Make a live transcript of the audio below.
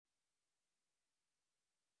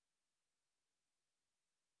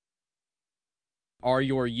are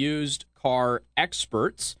your used car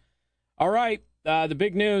experts. All right, the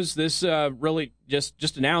big news, this really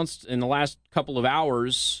just announced in the last couple of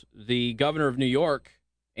hours, the governor of New York,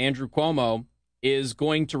 Andrew Cuomo, is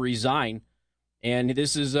going to resign. And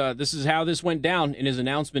this is how this went down in his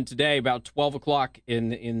announcement today about 12 o'clock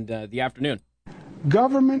in the afternoon.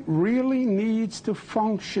 Government really needs to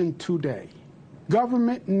function today.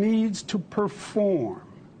 Government needs to perform.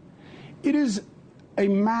 It is a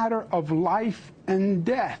matter of life and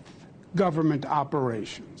death, government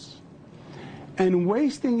operations. And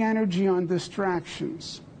wasting energy on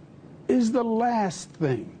distractions is the last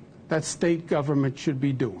thing that state government should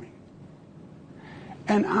be doing.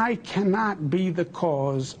 And I cannot be the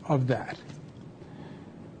cause of that.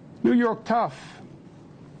 New York tough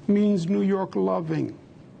means New York loving.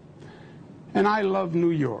 And I love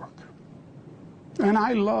New York. And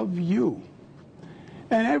I love you.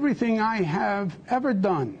 And everything I have ever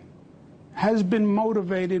done has been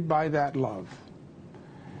motivated by that love.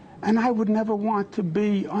 And I would never want to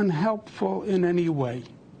be unhelpful in any way.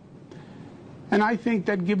 And I think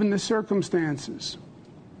that given the circumstances,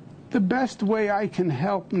 the best way I can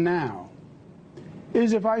help now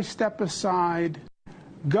is if I step aside.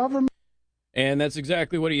 Government. And that's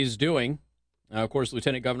exactly what he is doing. Of course,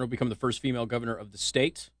 Lieutenant Governor will become the first female governor of the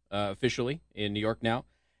state officially in New York now.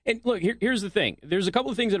 And look, here's the thing. There's a couple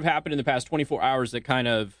of things that have happened in the past 24 hours that kind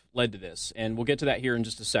of led to this. And we'll get to that here in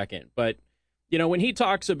just a second. But, you know, when he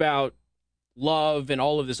talks about love and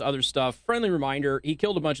all of this other stuff, friendly reminder, he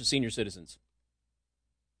killed a bunch of senior citizens.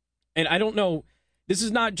 And I don't know. This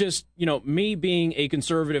is not just, you know, me being a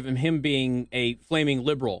conservative and him being a flaming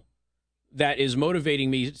liberal that is motivating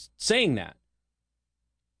me saying that.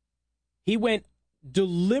 He went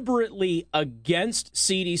deliberately against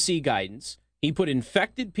CDC guidance. He put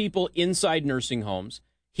infected people inside nursing homes.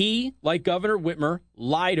 He, like Governor Whitmer,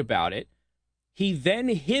 lied about it. He then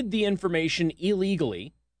hid the information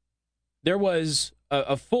illegally. There was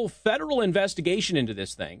a full federal investigation into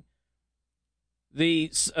this thing. The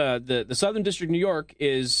Southern District of New York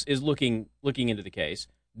is looking into the case.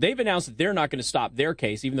 They've announced that they're not going to stop their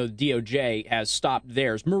case, even though the DOJ has stopped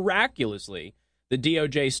theirs. Miraculously, the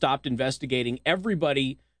DOJ stopped investigating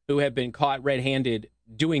everybody who had been caught red-handed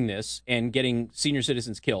doing this and getting senior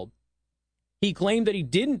citizens killed. He claimed that he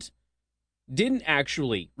didn't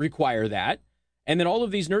actually require that. And then all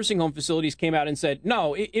of these nursing home facilities came out and said,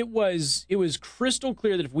 no, it was crystal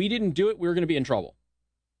clear that if we didn't do it, we were going to be in trouble.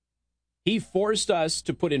 He forced us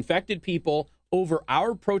to put infected people over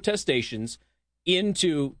our protestations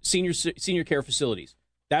into senior care facilities.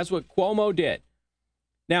 That's what Cuomo did.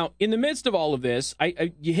 Now, in the midst of all of this,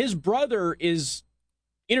 his brother is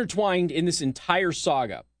intertwined in this entire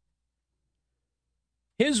saga.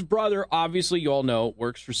 His brother, obviously, you all know,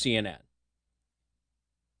 works for CNN.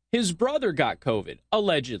 His brother got COVID,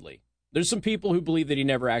 allegedly. There's some people who believe that he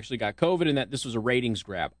never actually got COVID and that this was a ratings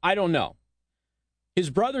grab. I don't know. His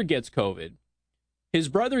brother gets COVID. His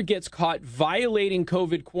brother gets caught violating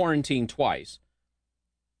COVID quarantine twice.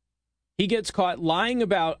 He gets caught lying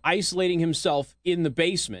about isolating himself in the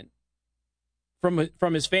basement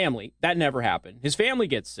from his family. That never happened. His family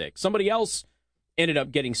gets sick. Somebody else ended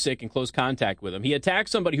up getting sick in close contact with him. He attacked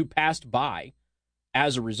somebody who passed by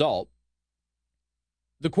as a result.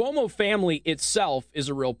 The Cuomo family itself is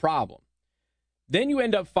a real problem. Then you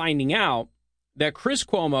end up finding out that Chris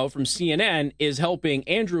Cuomo from CNN is helping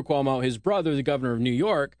Andrew Cuomo, his brother, the governor of New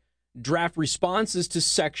York, draft responses to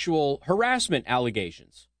sexual harassment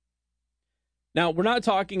allegations. Now, we're not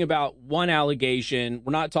talking about one allegation.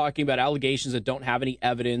 We're not talking about allegations that don't have any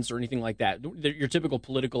evidence or anything like that. They're your typical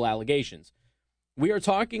political allegations. We are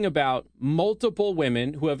talking about multiple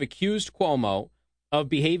women who have accused Cuomo of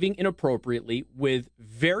behaving inappropriately with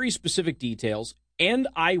very specific details and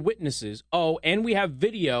eyewitnesses. Oh, and we have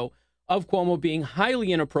video of Cuomo being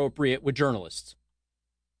highly inappropriate with journalists.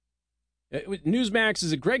 Newsmax,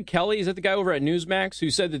 is it Greg Kelly? Is that the guy over at Newsmax who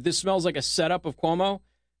said that this smells like a setup of Cuomo?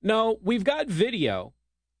 No, we've got video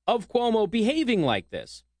of Cuomo behaving like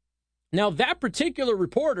this. Now, that particular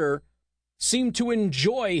reporter seemed to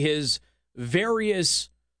enjoy his various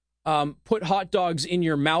put hot dogs in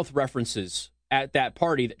your mouth references at that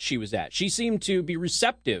party that she was at. She seemed to be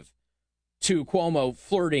receptive to Cuomo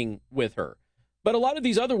flirting with her. But a lot of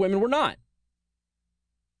these other women were not.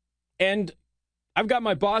 And I've got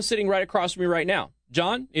my boss sitting right across from me right now.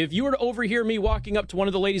 John, if you were to overhear me walking up to one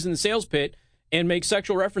of the ladies in the sales pit and make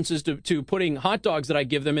sexual references to putting hot dogs that I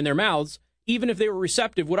give them in their mouths, even if they were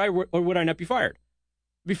receptive, would I or would I not be fired?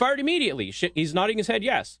 Be fired immediately. He's nodding his head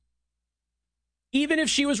yes. Even if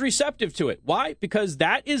she was receptive to it. Why? Because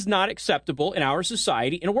that is not acceptable in our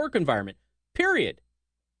society in a work environment. Period.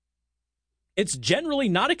 It's generally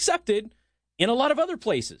not accepted in a lot of other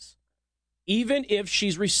places, even if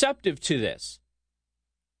she's receptive to this.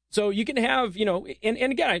 So you can have, and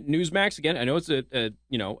again, Newsmax, again, I know it's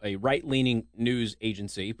a right-leaning news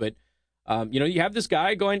agency, but, you have this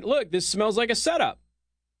guy going, look, this smells like a setup.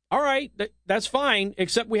 All right, that's fine,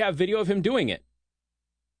 except we have video of him doing it.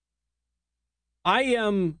 I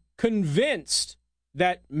am convinced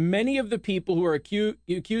that many of the people who are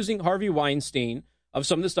accusing Harvey Weinstein of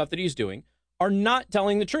some of the stuff that he's doing are not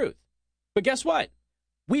telling the truth. But guess what?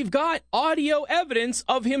 We've got audio evidence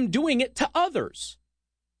of him doing it to others.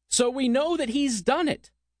 So we know that he's done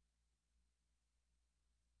it.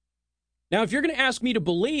 Now, if you're going to ask me to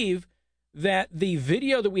believe that the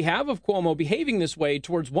video that we have of Cuomo behaving this way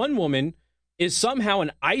towards one woman is somehow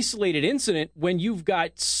an isolated incident when you've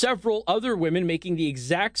got several other women making the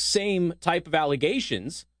exact same type of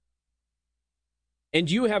allegations,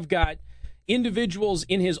 and you have got individuals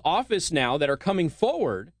in his office now that are coming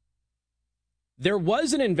forward, there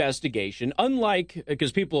was an investigation, unlike,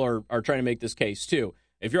 because people are trying to make this case too.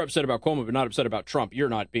 If you're upset about Cuomo but not upset about Trump, you're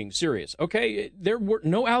not being serious. Okay, there were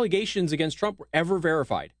no allegations against Trump were ever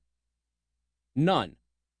verified. None.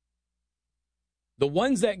 The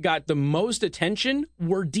ones that got the most attention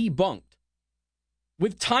were debunked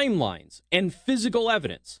with timelines and physical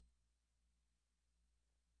evidence.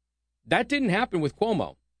 That didn't happen with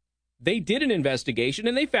Cuomo. They did an investigation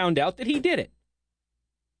and they found out that he did it.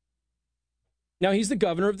 Now, he's the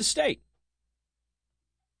governor of the state.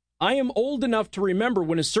 I am old enough to remember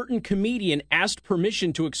when a certain comedian asked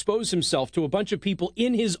permission to expose himself to a bunch of people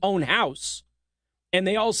in his own house, and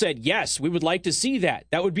they all said, yes, we would like to see that.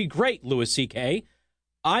 That would be great, Louis C.K.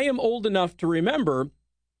 I am old enough to remember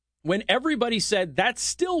when everybody said that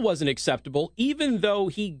still wasn't acceptable, even though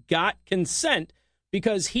he got consent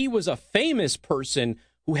because he was a famous person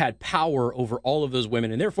who had power over all of those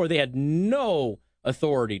women, and therefore they had no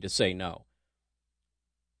authority to say no.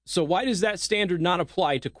 So why does that standard not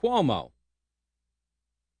apply to Cuomo?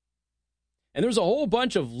 And there's a whole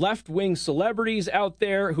bunch of left-wing celebrities out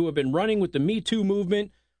there who have been running with the Me Too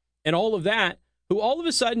movement and all of that, who all of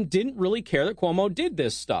a sudden didn't really care that Cuomo did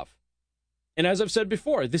this stuff. And as I've said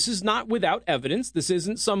before, this is not without evidence. This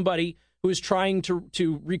isn't somebody who is trying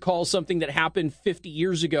to recall something that happened 50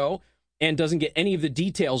 years ago and doesn't get any of the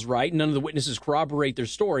details right. None of the witnesses corroborate their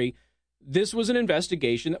story. This was an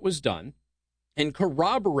investigation that was done and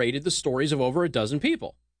corroborated the stories of over a dozen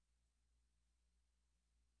people.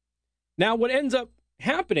 Now, what ends up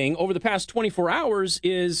happening over the past 24 hours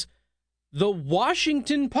is the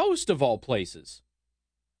Washington Post, of all places.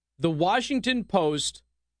 The Washington Post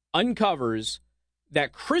uncovers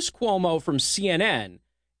that Chris Cuomo from CNN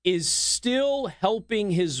is still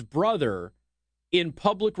helping his brother in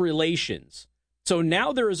public relations. So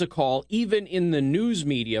now there is a call, even in the news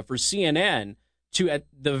media, for CNN to, at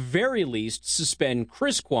the very least, suspend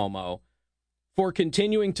Chris Cuomo for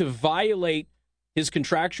continuing to violate his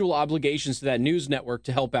contractual obligations to that news network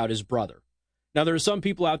to help out his brother. Now, there are some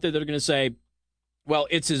people out there that are going to say, well,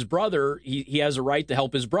 it's his brother. He has a right to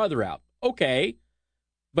help his brother out. Okay,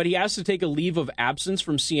 but he has to take a leave of absence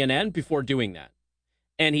from CNN before doing that.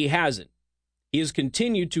 And he hasn't. He has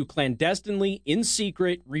continued to clandestinely, in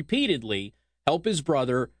secret, repeatedly help his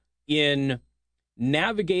brother in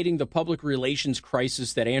navigating the public relations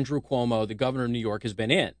crisis that Andrew Cuomo, the governor of New York, has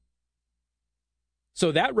been in.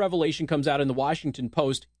 So that revelation comes out in the Washington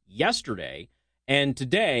Post yesterday, and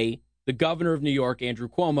today, the governor of New York, Andrew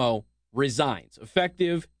Cuomo, resigns,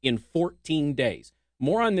 effective in 14 days.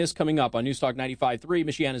 More on this coming up on News Talk 95.3,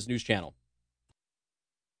 Michiana's news channel.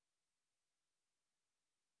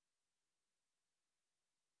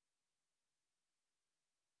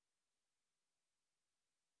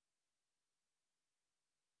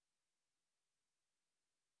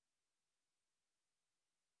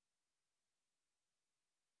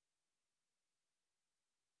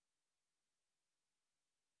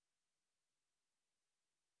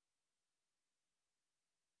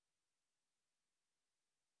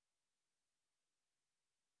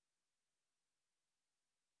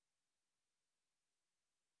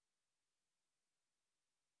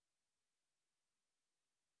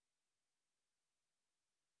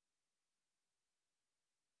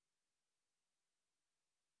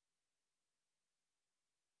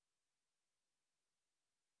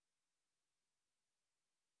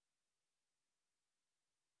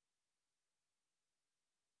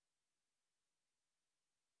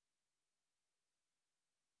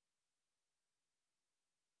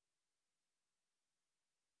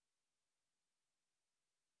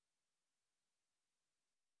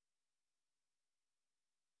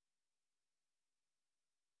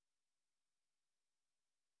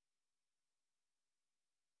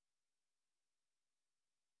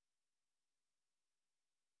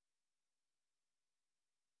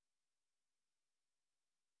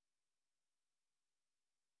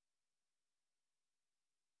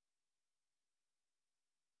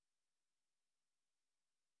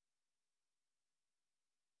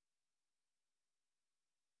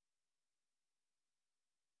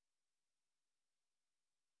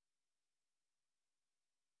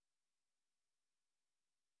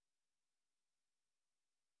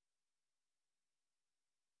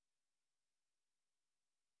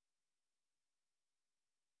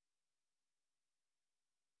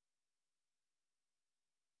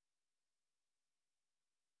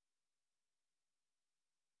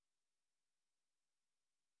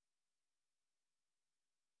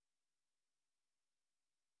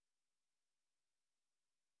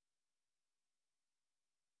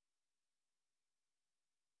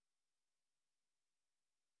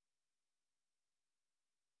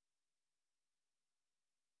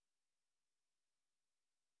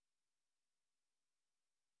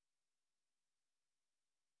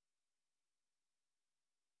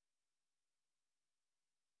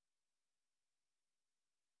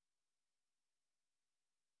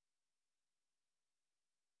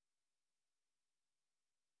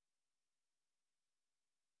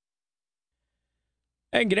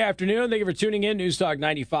 And good afternoon. Thank you for tuning in. News Talk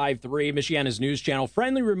 95.3, Michiana's news channel.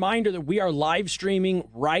 Friendly reminder that we are live streaming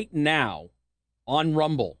right now on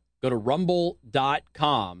Rumble. Go to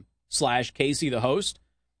rumble.com/Casey the host.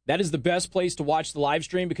 That is the best place to watch the live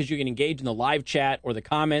stream because you can engage in the live chat or the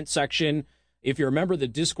comment section. If you're a member of the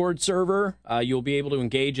Discord server, you'll be able to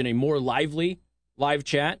engage in a more lively live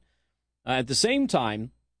chat. At the same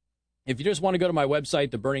time, if you just want to go to my website,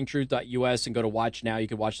 theburningtruth.us, and go to watch now, you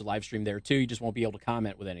can watch the live stream there, too. You just won't be able to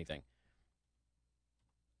comment with anything.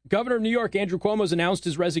 Governor of New York, Andrew Cuomo, has announced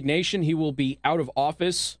his resignation. He will be out of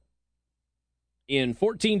office in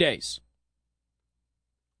 14 days.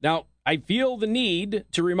 Now, I feel the need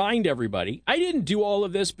to remind everybody, I didn't do all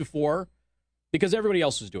of this before because everybody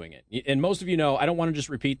else was doing it. And most of you know, I don't want to just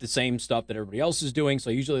repeat the same stuff that everybody else is doing, so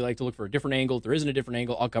I usually like to look for a different angle. If there isn't a different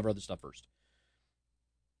angle, I'll cover other stuff first.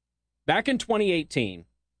 Back in 2018,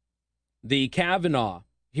 the Kavanaugh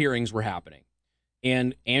hearings were happening,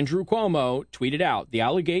 and Andrew Cuomo tweeted out, "The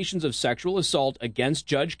allegations of sexual assault against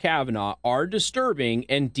Judge Kavanaugh are disturbing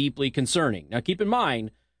and deeply concerning." Now, keep in mind,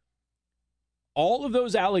 all of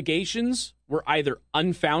those allegations were either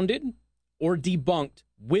unfounded or debunked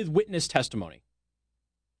with witness testimony.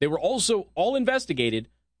 They were also all investigated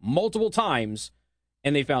multiple times,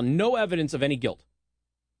 and they found no evidence of any guilt.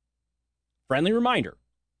 Friendly reminder.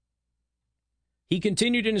 He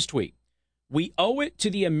continued in his tweet, "We owe it to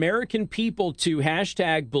the American people to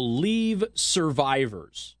 #believe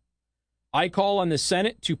survivors. I call on the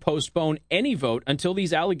Senate to postpone any vote until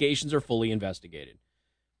these allegations are fully investigated."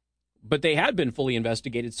 But they had been fully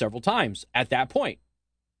investigated several times at that point.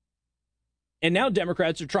 And now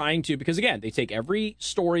Democrats are trying to, because again, they take every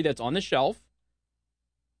story that's on the shelf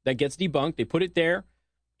that gets debunked, they put it there,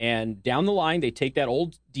 and down the line, they take that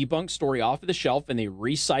old debunked story off of the shelf and they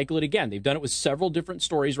recycle it again. They've done it with several different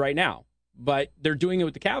stories right now, but they're doing it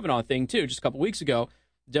with the Kavanaugh thing too. Just a couple weeks ago,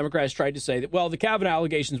 Democrats tried to say that, well, the Kavanaugh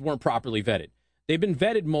allegations weren't properly vetted. They've been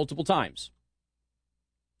vetted multiple times.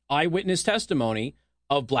 Eyewitness testimony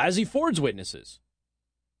of Blasey Ford's witnesses.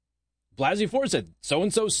 Blasey Ford said,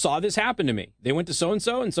 so-and-so saw this happen to me. They went to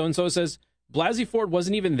so-and-so, and so-and-so says, Blasey Ford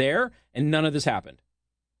wasn't even there, and none of this happened.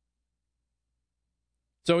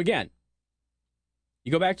 So again,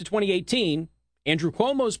 you go back to 2018, Andrew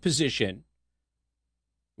Cuomo's position,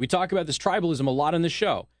 we talk about this tribalism a lot on the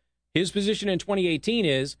show. His position in 2018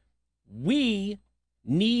 is, we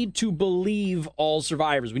need to believe all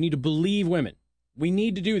survivors. We need to believe women. We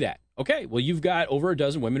need to do that. Okay, well, you've got over a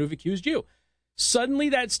dozen women who've accused you. Suddenly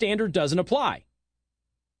that standard doesn't apply.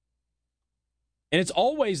 And it's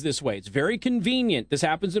always this way. It's very convenient. This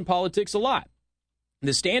happens in politics a lot.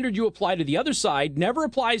 The standard you apply to the other side never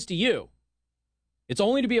applies to you. It's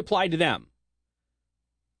only to be applied to them.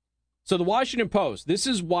 So the Washington Post, this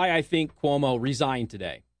is why I think Cuomo resigned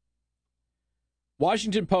today.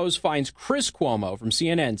 Washington Post finds Chris Cuomo from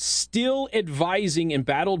CNN still advising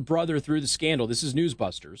embattled brother through the scandal. This is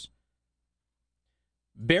Newsbusters.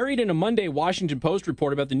 Buried in a Monday Washington Post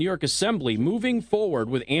report about the New York Assembly moving forward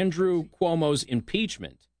with Andrew Cuomo's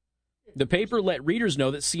impeachment. The paper let readers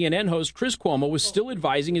know that CNN host Chris Cuomo was still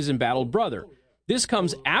advising his embattled brother. This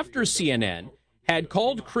comes after CNN had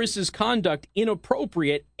called Chris's conduct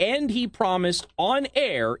inappropriate, and he promised on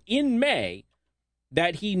air in May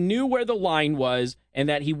that he knew where the line was and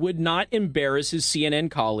that he would not embarrass his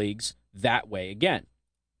CNN colleagues that way again.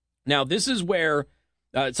 Now, this is where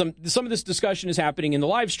some of this discussion is happening in the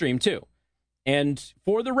live stream, too. And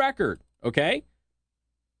for the record, okay,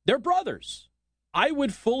 they're brothers. I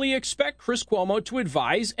would fully expect Chris Cuomo to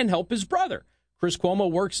advise and help his brother. Chris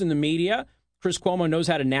Cuomo works in the media. Chris Cuomo knows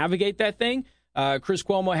how to navigate that thing. Chris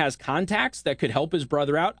Cuomo has contacts that could help his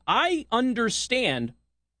brother out. I understand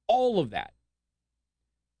all of that.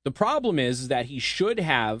 The problem is that he should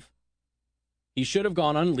have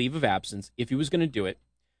gone on leave of absence if he was going to do it.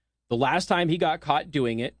 The last time he got caught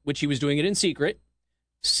doing it, which he was doing it in secret,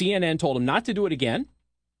 CNN told him not to do it again.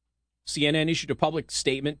 CNN issued a public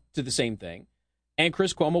statement to the same thing. And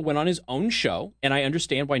Chris Cuomo went on his own show, and I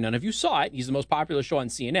understand why none of you saw it. He's the most popular show on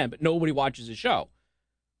CNN, but nobody watches his show.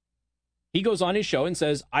 He goes on his show and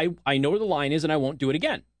says, I know where the line is, and I won't do it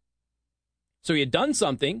again. So he had done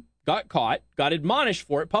something, got caught, got admonished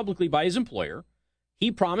for it publicly by his employer.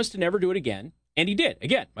 He promised to never do it again, and he did.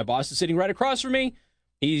 Again, my boss is sitting right across from me.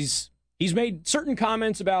 He's made certain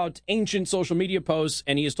comments about ancient social media posts,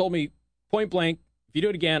 and he has told me point blank, if you do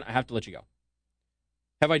it again, I have to let you go.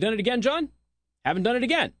 Have I done it again, John? Haven't done it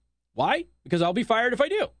again. Why? Because I'll be fired if I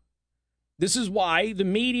do. This is why the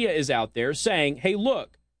media is out there saying, hey,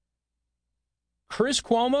 look, Chris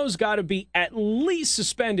Cuomo's got to be at least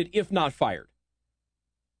suspended, if not fired.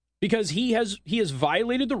 Because he has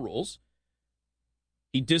violated the rules.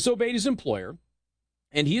 He disobeyed his employer,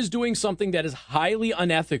 and he is doing something that is highly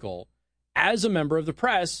unethical as a member of the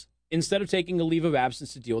press instead of taking a leave of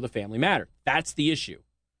absence to deal with a family matter. That's the issue.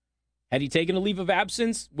 Had he taken a leave of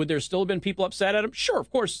absence, would there still have been people upset at him? Sure, of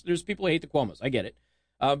course, there's people who hate the Cuomos. I get it.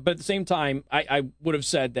 But at the same time, I would have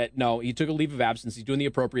said that, no, he took a leave of absence. He's doing the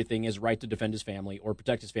appropriate thing, his right to defend his family or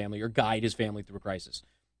protect his family or guide his family through a crisis.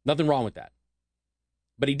 Nothing wrong with that.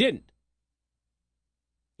 But he didn't.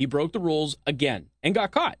 He broke the rules again and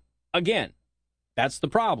got caught again. That's the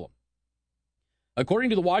problem. According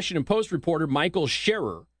to the Washington Post reporter Michael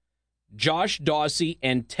Scherer, Josh Dawsey,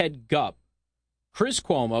 and Ted Gupp, Chris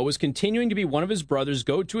Cuomo was continuing to be one of his brother's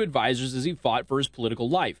go-to advisors as he fought for his political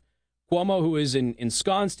life. Cuomo, who is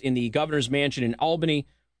ensconced in the governor's mansion in Albany,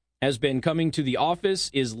 has been coming to the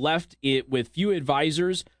office, is left with few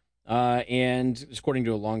advisors, and according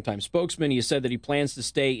to a longtime spokesman, he has said that he plans to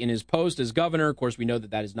stay in his post as governor. Of course, we know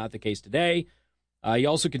that is not the case today. He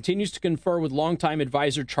also continues to confer with longtime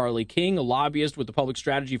advisor Charlie King, a lobbyist with the public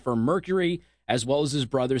strategy firm Mercury, as well as his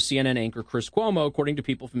brother, CNN anchor Chris Cuomo, according to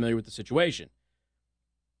people familiar with the situation.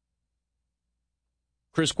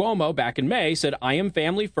 Chris Cuomo, back in May, said, "I am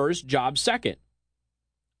family first, job second.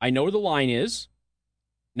 I know where the line is."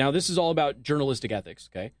 Now, this is all about journalistic ethics,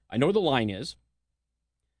 okay? I know where the line is.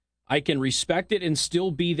 I can respect it and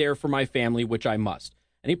still be there for my family, which I must.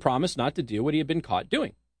 And he promised not to do what he had been caught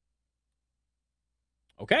doing.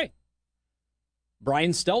 Okay.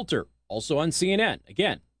 Brian Stelter, also on CNN.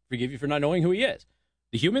 Again, forgive you for not knowing who he is.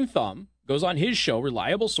 The Human Thumb goes on his show,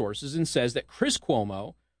 Reliable Sources, and says that Chris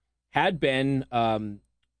Cuomo had been,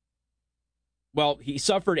 he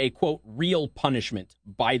suffered a, quote, real punishment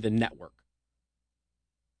by the network.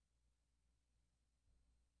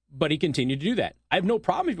 But he continued to do that. I have no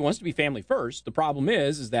problem if he wants to be family first. The problem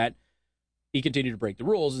is that he continued to break the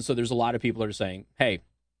rules, and so there's a lot of people that are saying, hey,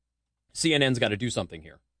 CNN's got to do something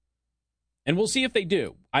here. And we'll see if they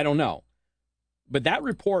do. I don't know. But that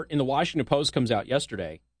report in the Washington Post comes out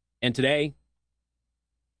yesterday, and today,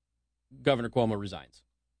 Governor Cuomo resigns.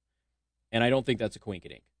 And I don't think that's a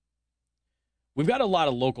coinkydink. We've got a lot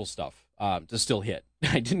of local stuff to still hit.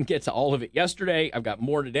 I didn't get to all of it yesterday. I've got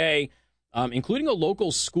more today, including a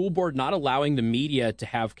local school board not allowing the media to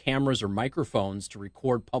have cameras or microphones to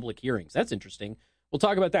record public hearings. That's interesting. We'll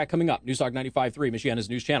talk about that coming up. News Talk 95.3, Michiana's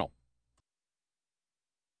news channel.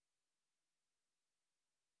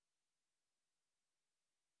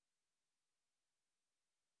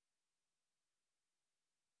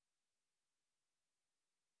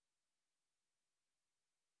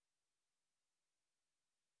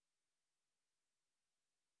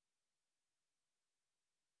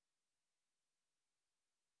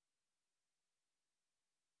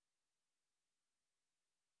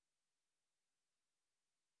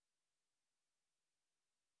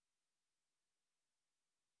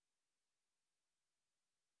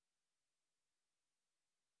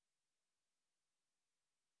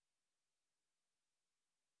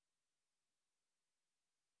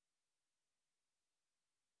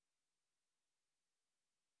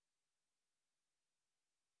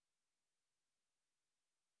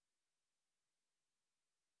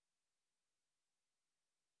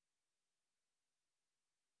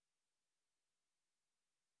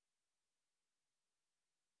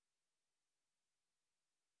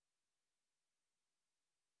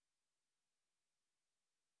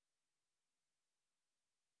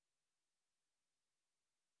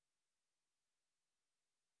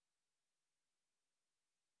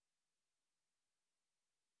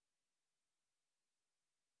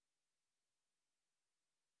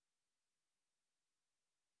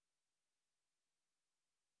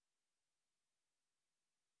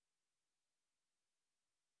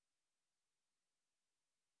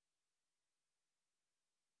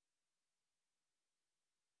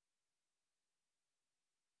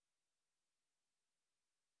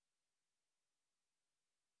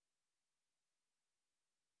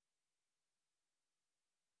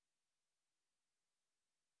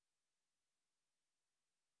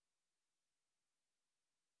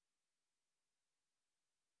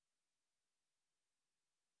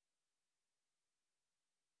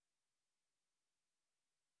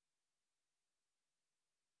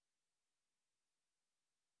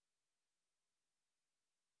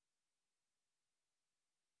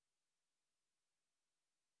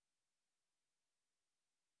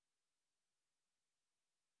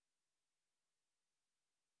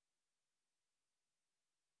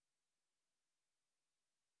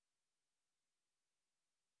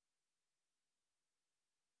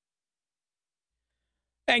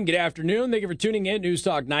 And good afternoon. Thank you for tuning in. News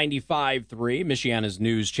Talk 95.3, Michiana's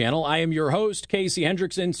news channel. I am your host, Casey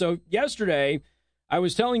Hendrickson. So yesterday, I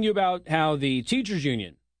was telling you about how the teachers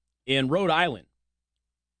union in Rhode Island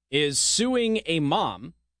is suing a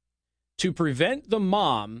mom to prevent the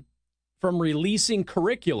mom from releasing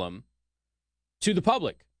curriculum to the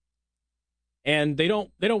public. And they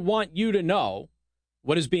don't want you to know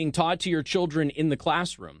what is being taught to your children in the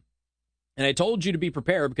classroom. And I told you to be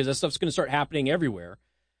prepared because that stuff's going to start happening everywhere.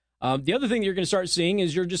 The other thing you're going to start seeing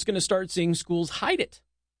is you're just going to start seeing schools hide it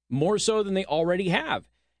more so than they already have.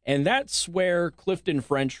 And that's where Clifton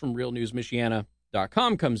French from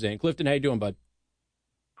realnewsmichiana.com comes in. Clifton, how you doing, bud?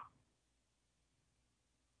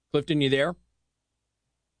 Clifton, you there?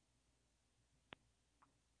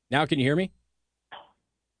 Now can you hear me?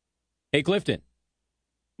 Hey, Clifton.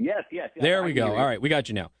 Yes. There we go. All right, we got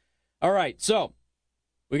you now. All right, so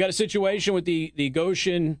we got a situation with the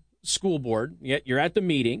Goshen School Board. You're at the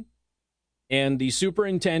meeting, and the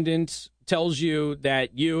superintendent tells you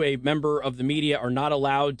that you, a member of the media, are not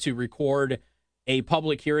allowed to record a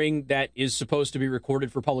public hearing that is supposed to be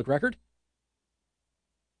recorded for public record?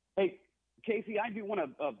 Hey, Casey, I do want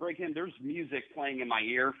to break in. There's music playing in my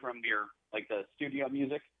ear from the studio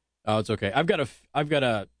music. Oh, it's okay. I've got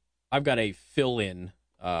a fill-in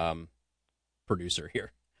producer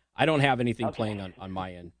here. I don't have anything playing on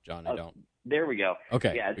my end, John. I don't. There we go.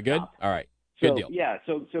 Okay. Yeah, we good? stopped. All right. Good deal. Yeah.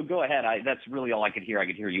 So go ahead. That's really all I could hear. I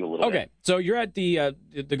could hear you a little bit. Okay. So you're at the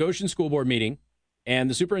Goshen School Board meeting, and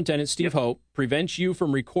the superintendent, Steve Hope, prevents you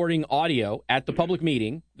from recording audio at the public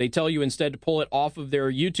meeting. They tell you instead to pull it off of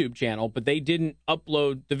their YouTube channel, but they didn't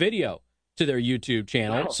upload the video to their YouTube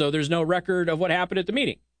channel, so there's no record of what happened at the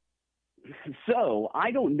meeting. So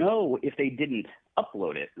I don't know if they didn't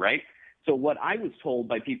upload it, right? So what I was told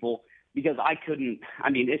by people, because I couldn't,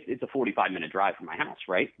 it's a 45-minute drive from my house,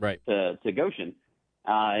 right? Right. To Goshen.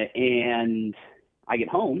 And I get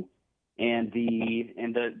home and the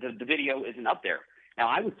video isn't up there. Now,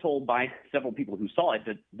 I was told by several people who saw it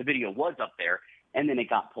that the video was up there and then it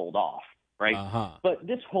got pulled off, right? But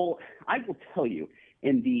I will tell you,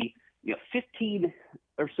 in the 15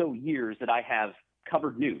 or so years that I have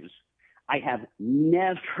covered news, I have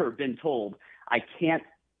never been told I can't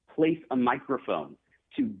place a microphone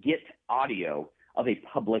to get audio of a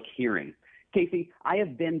public hearing. Casey, I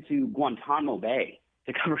have been to Guantanamo Bay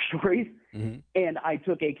to cover stories, and I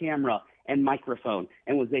took a camera and microphone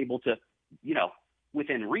and was able to,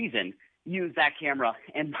 within reason, use that camera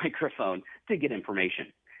and microphone to get information.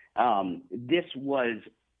 This was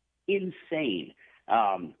insane.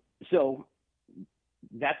 So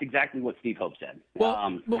that's exactly what Steve Hope said.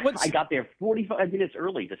 Well, I got there 45 minutes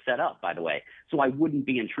early to set up, by the way, so I wouldn't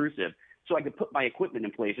be intrusive, so I could put my equipment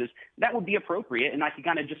in places that would be appropriate, and I could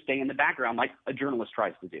kind of just stay in the background like a journalist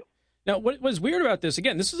tries to do. Now, what was weird about this,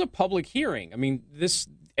 again, this is a public hearing. I mean,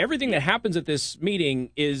 everything that happens at this meeting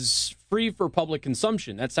is free for public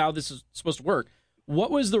consumption. That's how this is supposed to work. What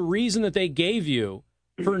was the reason that they gave you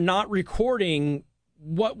for not recording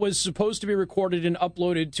what was supposed to be recorded and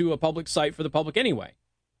uploaded to a public site for the public anyway?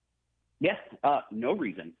 Yes, no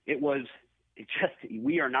reason.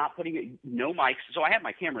 We are not putting it, no mics. So I have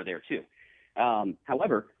my camera there too.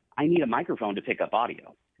 However, I need a microphone to pick up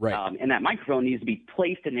audio. Right. And that microphone needs to be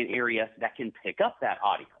placed in an area that can pick up that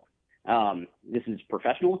audio. This is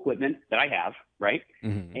professional equipment that I have, right?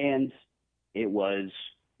 Mm-hmm. And it was,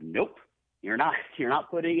 nope, you're not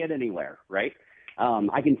putting it anywhere, right?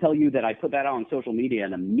 I can tell you that I put that on social media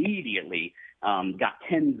and immediately got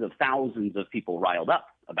tens of thousands of people riled up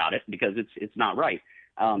about it because it's not right.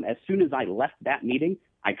 As soon as I left that meeting,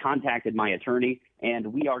 I contacted my attorney,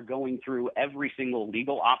 and we are going through every single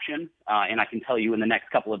legal option. And I can tell you in the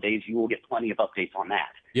next couple of days, you will get plenty of updates on that.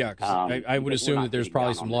 Yeah, because I would assume that there's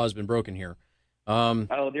probably some laws been broken here. There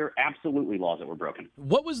are absolutely laws that were broken.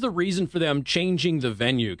 What was the reason for them changing the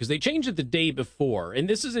venue? Because they changed it the day before, and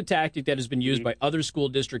this is a tactic that has been used by other school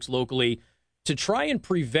districts locally to try and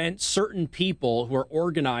prevent certain people who are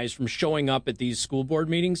organized from showing up at these school board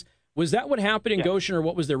meetings. Was that what happened in Goshen, or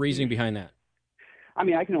what was their reasoning behind that?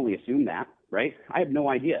 I can only assume that, right? I have no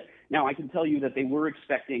idea. Now, I can tell you that they were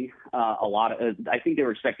expecting I think they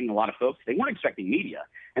were expecting a lot of folks. They weren't expecting media.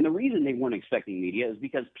 And the reason they weren't expecting media is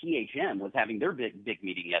because PHM was having their big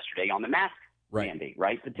meeting yesterday on the mask mandate,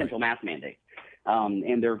 right? Potential mask mandate,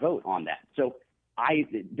 and their vote on that. So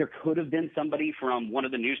there could have been somebody from one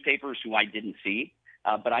of the newspapers who I didn't see,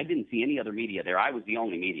 but I didn't see any other media there. I was the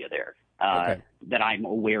only media there that I'm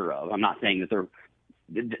aware of. I'm not saying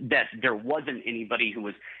that there wasn't anybody who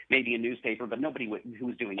was maybe a newspaper, but nobody who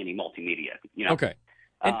was doing any multimedia, Okay.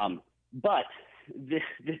 But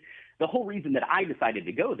the whole reason that I decided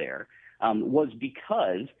to go there was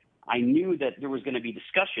because I knew that there was going to be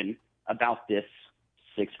discussion about this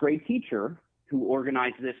sixth grade teacher who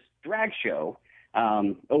organized this drag show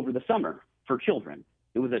over the summer for children.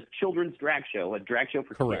 It was a children's drag show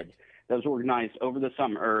for Correct. kids that was organized over the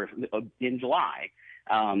summer, or in July,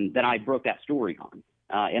 that I broke that story on.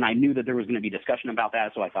 And I knew that there was going to be discussion about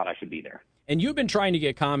that, so I thought I should be there. And you've been trying to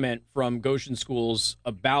get comment from Goshen Schools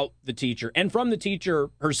about the teacher and from the teacher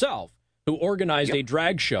herself who organized a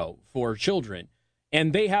drag show for children.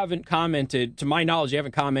 And they haven't commented, to my knowledge, they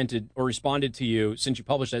haven't commented or responded to you since you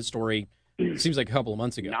published that story. It seems like a couple of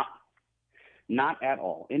months ago. Not at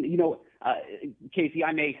all. And, Casey,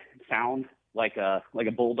 I may sound like a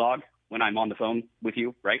bulldog when I'm on the phone with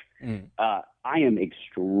you, right? I am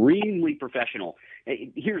extremely professional.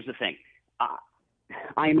 Here's the thing.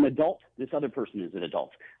 I am an adult. This other person is an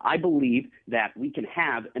adult. I believe that we can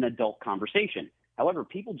have an adult conversation. However,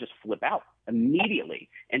 people just flip out immediately.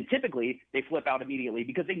 And typically they flip out immediately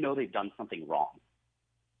because they know they've done something wrong.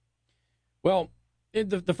 Well,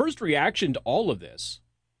 the first reaction to all of this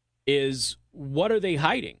is, what are they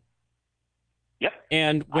hiding? Yep.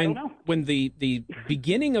 And I don't know. when the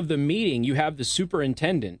beginning of the meeting, you have the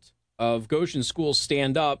superintendent of Goshen Schools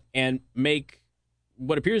stand up and make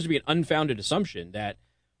what appears to be an unfounded assumption that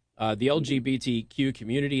the LGBTQ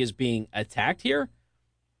community is being attacked here.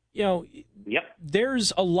 Yep.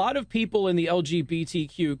 There's a lot of people in the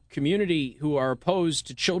LGBTQ community who are opposed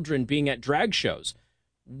to children being at drag shows,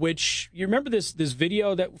 which, you remember this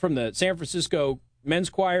video that from the San Francisco men's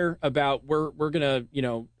choir about we're going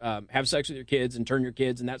to, have sex with your kids and turn your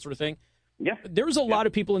kids and that sort of thing. Yeah. There's a lot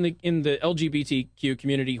of people in the LGBTQ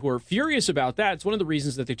community who are furious about that. It's one of the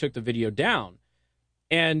reasons that they took the video down.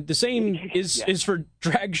 And the same is for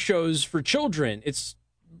drag shows for children.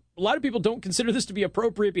 A lot of people don't consider this to be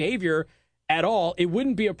appropriate behavior at all. It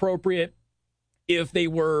wouldn't be appropriate if they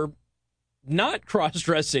were not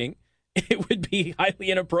cross-dressing. It would be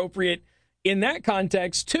highly inappropriate in that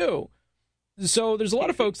context, too. So there's a lot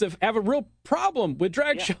of folks that have a real problem with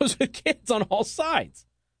drag shows with kids on all sides.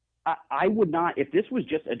 I would not, if this was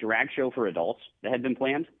just a drag show for adults that had been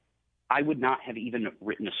planned, I would not have even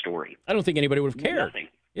written a story. I don't think anybody would have cared. Nothing.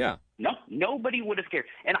 Yeah. No, nobody would have cared.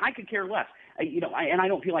 And I could care less. And I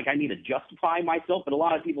don't feel like I need to justify myself, but a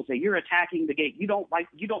lot of people say, you're attacking the gay. You don't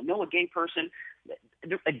know a gay person.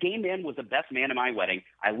 A gay man was the best man at my wedding.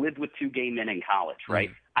 I lived with 2 gay men in college,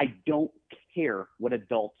 right? I don't care what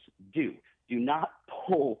adults do. Do not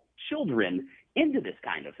pull children into this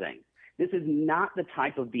kind of thing. This is not the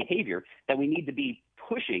type of behavior that we need to be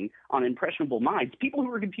pushing on impressionable minds, people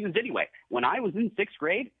who are confused anyway. When I was in 6th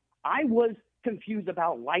grade, I was confused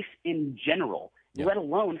about life in general, let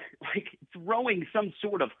alone throwing some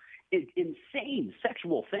sort of insane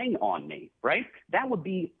sexual thing on me, right? That would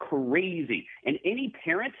be crazy. And any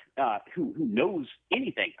parent who knows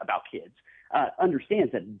anything about kids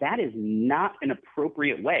understands that is not an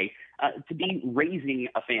appropriate way to be raising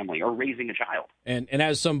a family or raising a child. And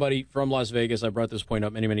as somebody from Las Vegas, I brought this point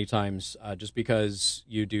up many, many times. Just because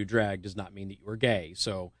you do drag does not mean that you are gay.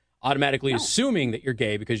 So automatically assuming that you're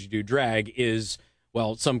gay because you do drag is,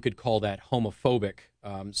 well, some could call that homophobic.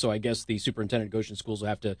 So I guess the superintendent of Goshen Schools will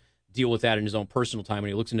have to deal with that in his own personal time when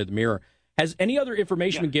he looks into the mirror. Has any other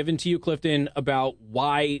information been given to you, Clifton, about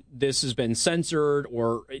why this has been censored,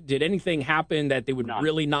 or did anything happen that they would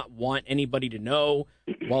really not want anybody to know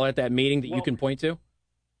while at that meeting that you can point to?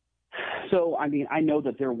 So, I mean, I know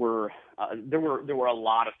that there were a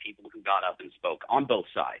lot of people who got up and spoke on both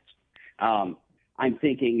sides. I'm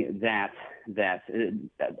thinking that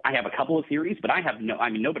I have a couple of theories, but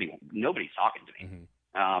nobody's talking to me.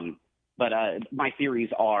 But my theories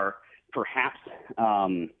are perhaps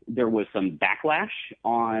there was some backlash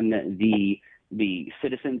on the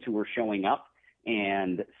citizens who were showing up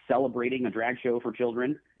and celebrating a drag show for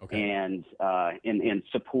children and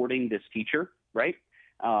supporting this teacher, right?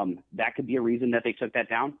 That could be a reason that they took that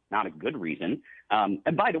down. Not a good reason.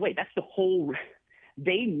 And by the way, that's the whole –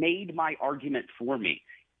 they made my argument for me.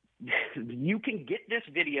 You can get this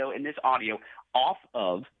video and this audio off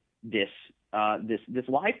of this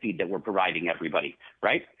live feed that we're providing everybody,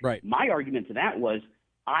 right? Right. My argument to that was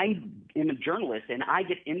I am a journalist and I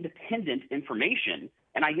get independent information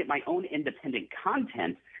and I get my own independent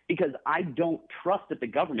content because I don't trust that the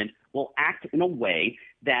government will act in a way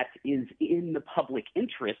that is in the public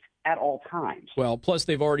interest at all times. Well, plus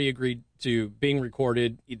they've already agreed to being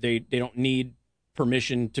recorded. They don't need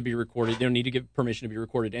permission to be recorded. They don't need to give permission to be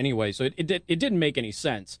recorded anyway. So it didn't make any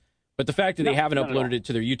sense. But the fact that they haven't uploaded it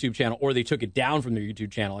to their YouTube channel or they took it down from their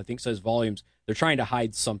YouTube channel, I think says volumes. They're trying to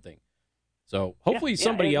hide something. So hopefully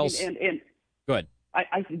somebody else. And go ahead.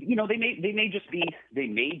 They may just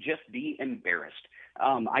be embarrassed.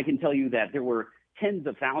 I can tell you that there were tens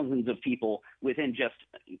of thousands of people within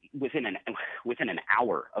an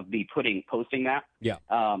hour of me posting that. Yeah.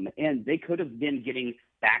 And they could have been getting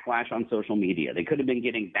backlash on social media. They could have been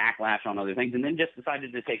getting backlash on other things, and then just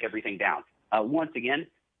decided to take everything down. Once again,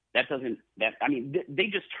 they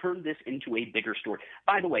just turned this into a bigger story.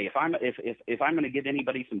 By the way, if I'm going to give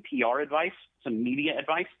anybody some PR advice, some media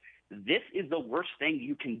advice, this is the worst thing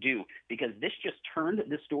you can do, because this just turned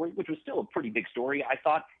this story, which was still a pretty big story, I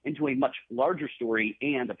thought, into a much larger story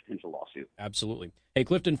and a potential lawsuit. Absolutely. Hey,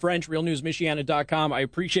 Clifton French, realnewsmichiana.com. I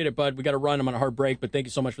appreciate it, bud. We got to run. I'm on a hard break, but thank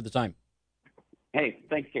you so much for the time. Hey,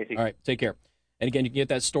 thanks, Casey. All right, take care. And again, you can get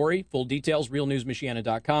that story, full details,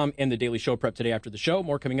 realnewsmichiana.com, and the Daily Show prep today after the show.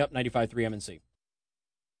 More coming up, 95.3 MNC.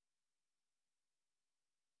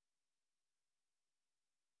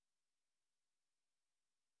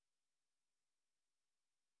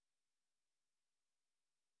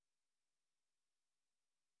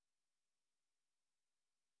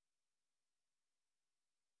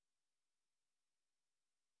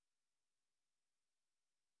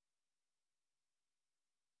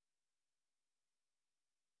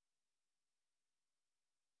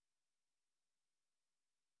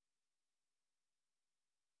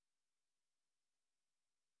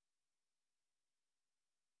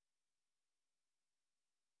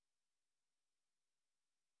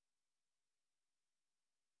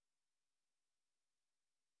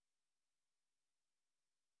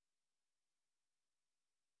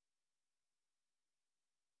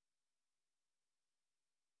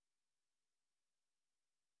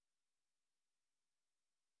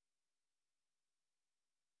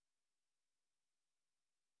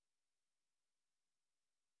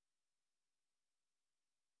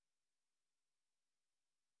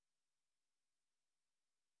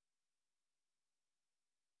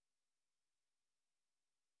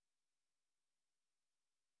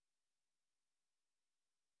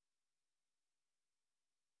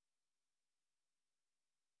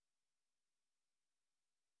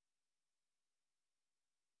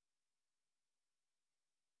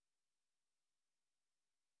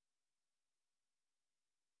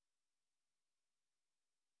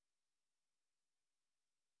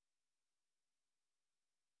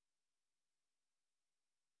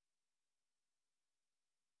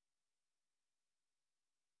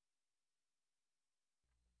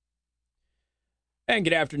 And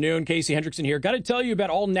good afternoon. Casey Hendrickson here. Got to tell you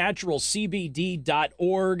about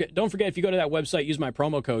allnaturalcbd.org. Don't forget, if you go to that website, use my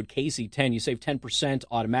promo code Casey10. You save 10%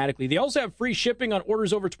 automatically. They also have free shipping on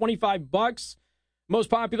orders over $25. Most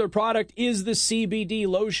popular product is the CBD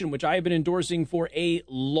lotion, which I have been endorsing for a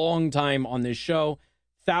long time on this show.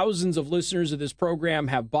 Thousands of listeners of this program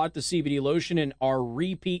have bought the CBD lotion and are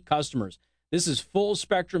repeat customers. This is full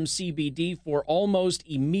spectrum CBD for almost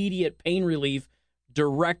immediate pain relief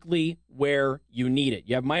directly where you need it.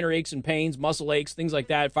 You have minor aches and pains, muscle aches, things like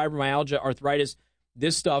that, fibromyalgia, arthritis.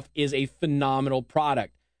 This stuff is a phenomenal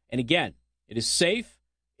product. And again, it is safe,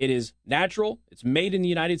 it is natural, it's made in the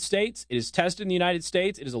United States, it is tested in the United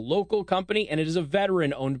States, it is a local company, and it is a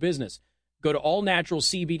veteran-owned business. Go to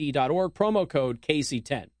allnaturalcbd.org, promo code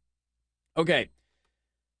KC10. Okay. A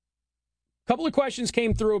couple of questions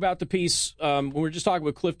came through about the piece when we were just talking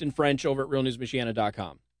with Clifton French over at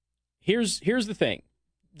realnewsmichiana.com. Here's the thing.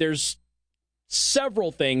 There's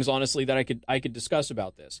several things, honestly, that I could discuss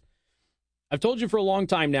about this. I've told you for a long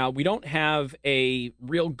time now, we don't have a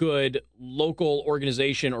real good local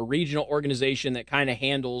organization or regional organization that kind of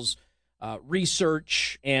handles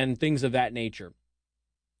research and things of that nature.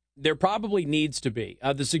 There probably needs to be.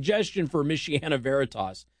 The suggestion for Michiana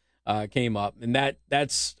Veritas came up, and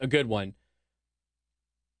that's a good one.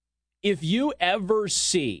 If you ever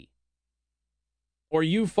see or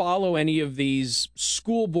you follow any of these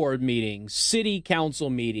school board meetings, city council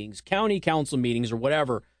meetings, county council meetings, or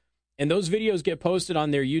whatever, and those videos get posted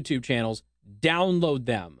on their YouTube channels, download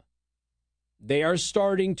them. They are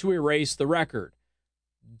starting to erase the record.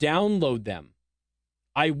 Download them.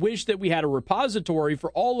 I wish that we had a repository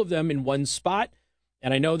for all of them in one spot,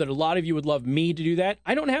 and I know that a lot of you would love me to do that.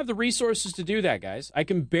 I don't have the resources to do that, guys. I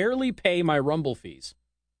can barely pay my Rumble fees.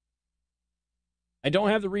 I don't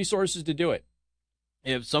have the resources to do it.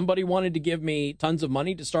 If somebody wanted to give me tons of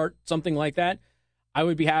money to start something like that, I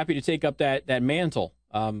would be happy to take up that mantle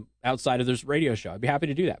outside of this radio show. I'd be happy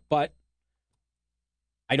to do that. But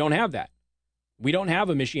I don't have that. We don't have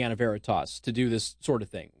a Michiana Veritas to do this sort of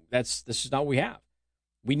thing. This is not what we have.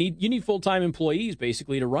 You need full-time employees,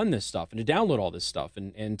 basically, to run this stuff and to download all this stuff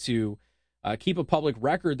and to keep a public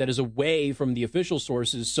record that is away from the official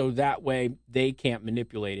sources, so that way they can't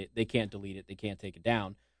manipulate it, they can't delete it, they can't take it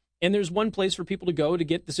down. And there's one place for people to go to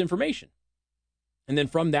get this information. And then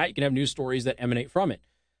from that, you can have news stories that emanate from it.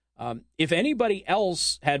 If anybody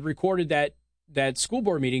else had recorded that school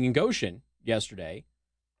board meeting in Goshen yesterday,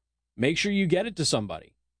 make sure you get it to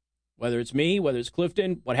somebody. Whether it's me, whether it's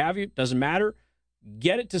Clifton, what have you, doesn't matter.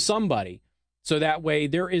 Get it to somebody so that way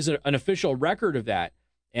there is an official record of that.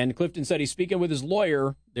 And Clifton said he's speaking with his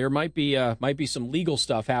lawyer. There might be some legal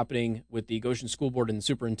stuff happening with the Goshen School Board and the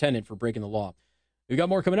superintendent for breaking the law. We've got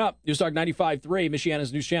more coming up. News Talk 95.3,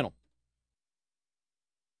 Michiana's news channel.